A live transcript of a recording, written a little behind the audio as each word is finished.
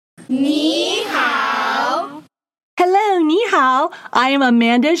你好 Hello, 你好. I am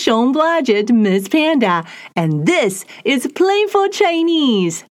Amanda Schoenblaget, Miss Panda, and this is Playful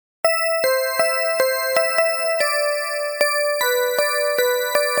Chinese.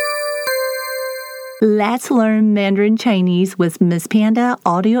 Let's Learn Mandarin Chinese with Miss Panda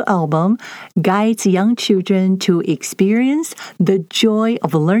audio album guides young children to experience the joy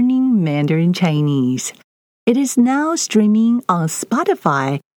of learning Mandarin Chinese. It is now streaming on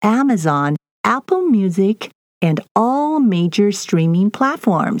Spotify, Amazon, Apple Music, and all major streaming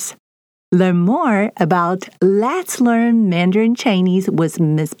platforms. Learn more about Let's Learn Mandarin Chinese with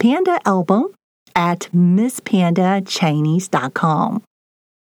Miss Panda album at MissPandaChinese.com.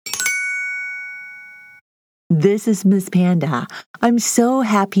 This is Miss Panda. I'm so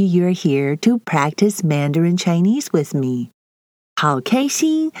happy you're here to practice Mandarin Chinese with me. 好开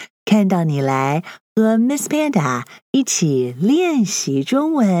心看到你来和 Miss Panda 一起练习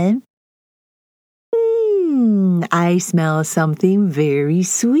中文。I smell something very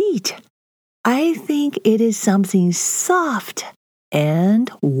sweet. I think it is something soft and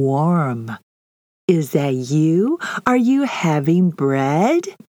warm. Is that you? Are you having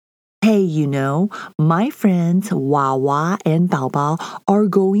bread? Hey, my friends Wawa and Baobao are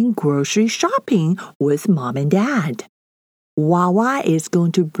going grocery shopping with Mom and Dad. Wawa is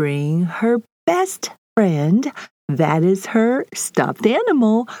going to bring her best friend, that is her stuffed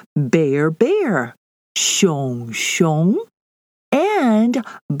animal, Bear, Xiong. And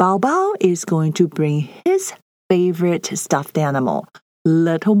Baobao is going to bring his favorite stuffed animal,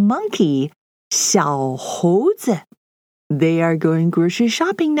 little monkey, 小猴子. They are going grocery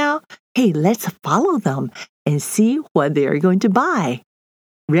shopping now. Hey, let's follow them and see what they are going to buy.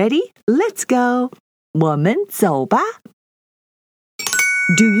 Ready? Let's go. 我们走吧.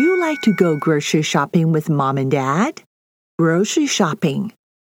 Do you like to go grocery shopping with Mom and Dad? Grocery shopping.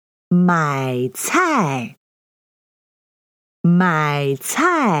 买菜.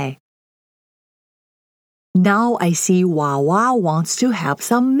 Now I see Wawa wants to have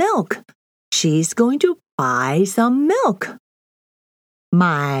some milk. She's going to buy some milk.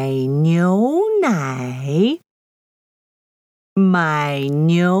 买牛奶.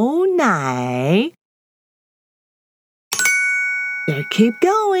 There, keep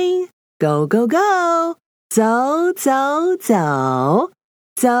going. Go. 走.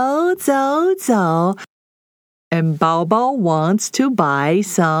 And Baobao wants to buy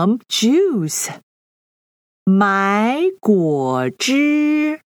some juice. 买果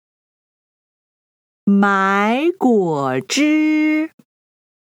汁.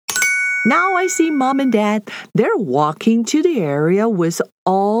 Now I see Mom and Dad. They're walking to the area with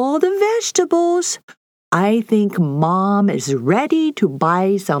all the vegetables. I think Mom is ready to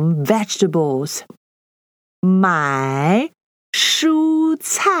buy some vegetables. 买蔬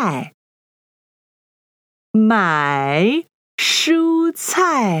菜.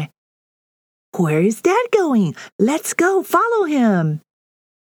 Where is Dad going? Let's go follow him.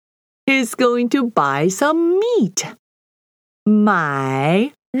 He's going to buy some meat.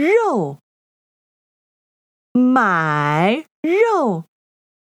 买肉.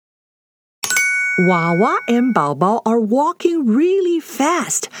 Wawa and Baobao are walking really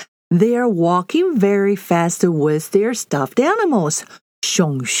fast. They are walking very fast with their stuffed animals,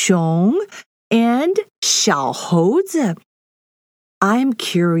 熊 and 小猴子. I'm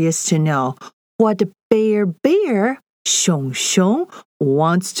curious to know what Bear, 熊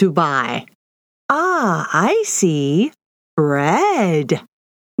wants to buy. I see. Bread.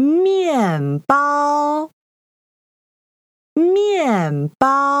 面包.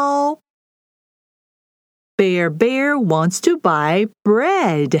 Bear wants to buy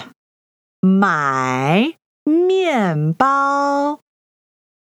bread. 买面包.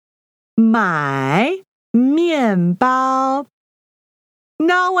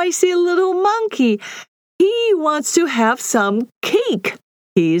 Now I see a little monkey. He wants to have some cake.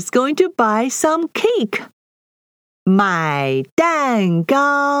 He's going to buy some cake. 买蛋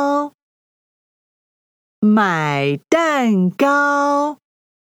糕.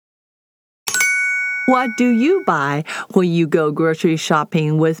 What do you buy when you go grocery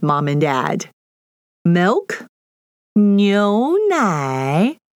shopping with Mom and Dad? Milk? 牛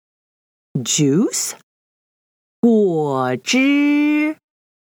奶. Juice? 果汁.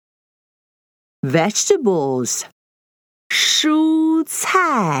 Vegetables? 蔬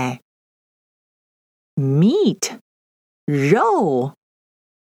菜. Meat? 肉.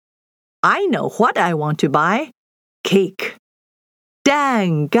 I know what I want to buy. Cake.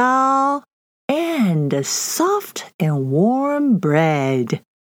 蛋糕. And soft and warm bread.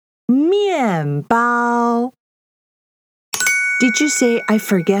 面包. Did you say I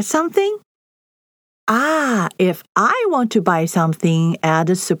forget something? If I want to buy something at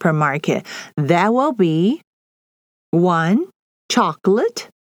the supermarket, that will be 1. Chocolate,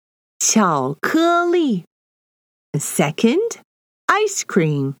 巧克力. 2. Ice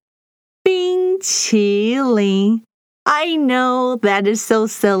cream, 冰淇淋. I know that is so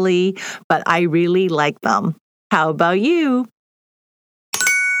silly, but I really like them. How about you?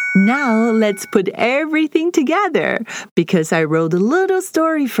 Now let's put everything together because I wrote a little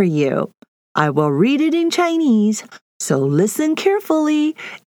story for you. I will read it in Chinese, so listen carefully.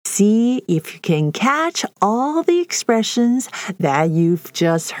 See if you can catch all the expressions that you've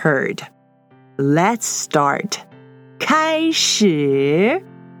just heard. Let's start. 开始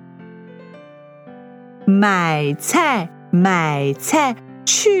买菜买菜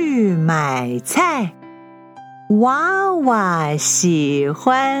去买菜娃娃喜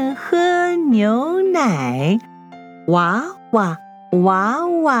欢喝牛奶娃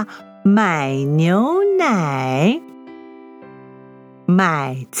娃买牛奶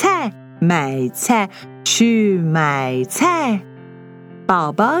买菜买菜去买菜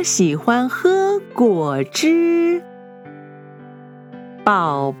宝宝喜欢喝果汁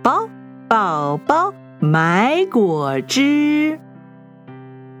宝宝买果汁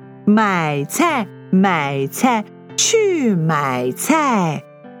买菜买菜去买菜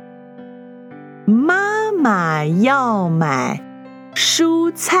妈妈要买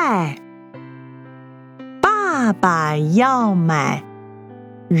蔬菜爸爸要买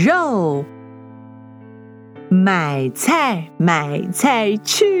肉买菜买菜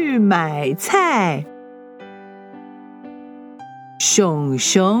去买菜熊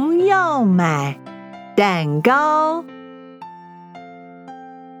熊要买蛋糕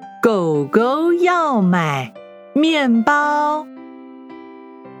狗狗要买面包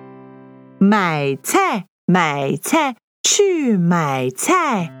买菜买菜去买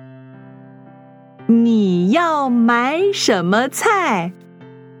菜你要买什么菜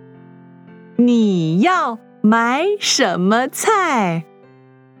你要买什么菜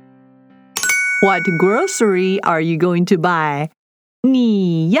What grocery are you going to buy?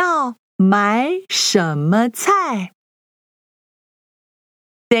 你要买什么菜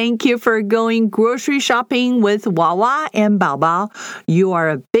Thank you for going grocery shopping with Wawa and Baobao. You are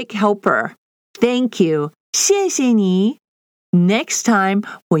a big helper. Thank you. 谢谢你 Next time,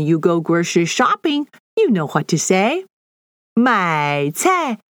 when you go grocery shopping, you know what to say. 买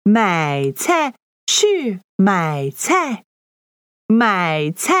菜买菜去买菜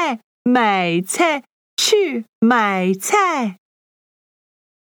买菜买菜去买菜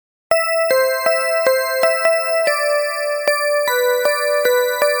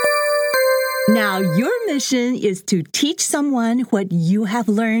Now, your mission is to teach someone what you have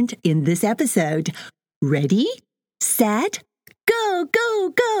learned in this episode. Ready, set, go,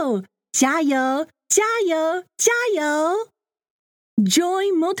 go, go! 加油加油加油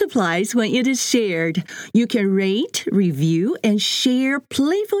Joy multiplies when it is shared. You can rate, review, and share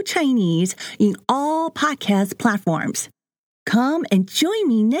Playful Chinese in all podcast platforms. Come and join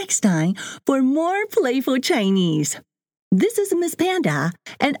me next time for more Playful Chinese. This is Miss Panda,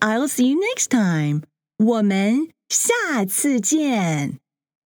 and I'll see you next time. 我们下次见。